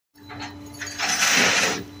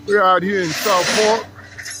We're out here in South Park.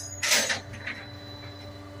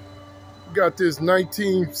 We got this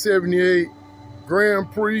 1978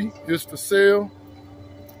 Grand Prix. It's for sale.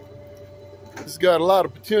 It's got a lot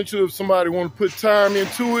of potential. If somebody want to put time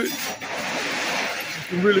into it, you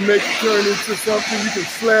can really make it turn into something. You can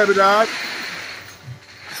slab it out,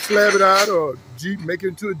 or make it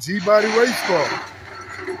into a G-body race car.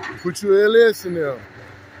 Put your LS in there.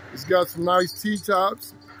 It's got some nice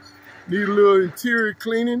T-tops. Need a little interior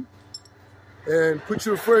cleaning, and put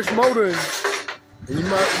your fresh motor in, and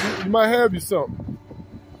you might have you something.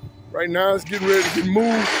 Right now, it's getting ready to get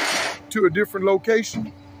moved to a different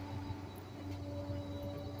location.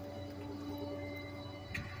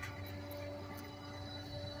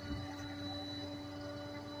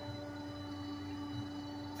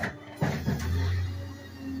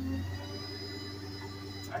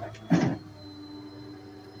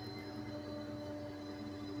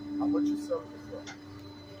 How much you selling it for?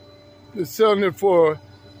 They're selling it for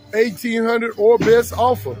 $1,800 or best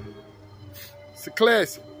offer. It's a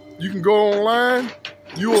classic. You can go online.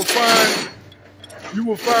 You will find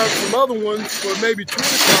some other ones for maybe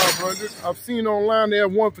 $2,500. I've seen online they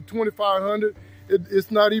have one for $2,500.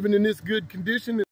 It's not even in this good condition.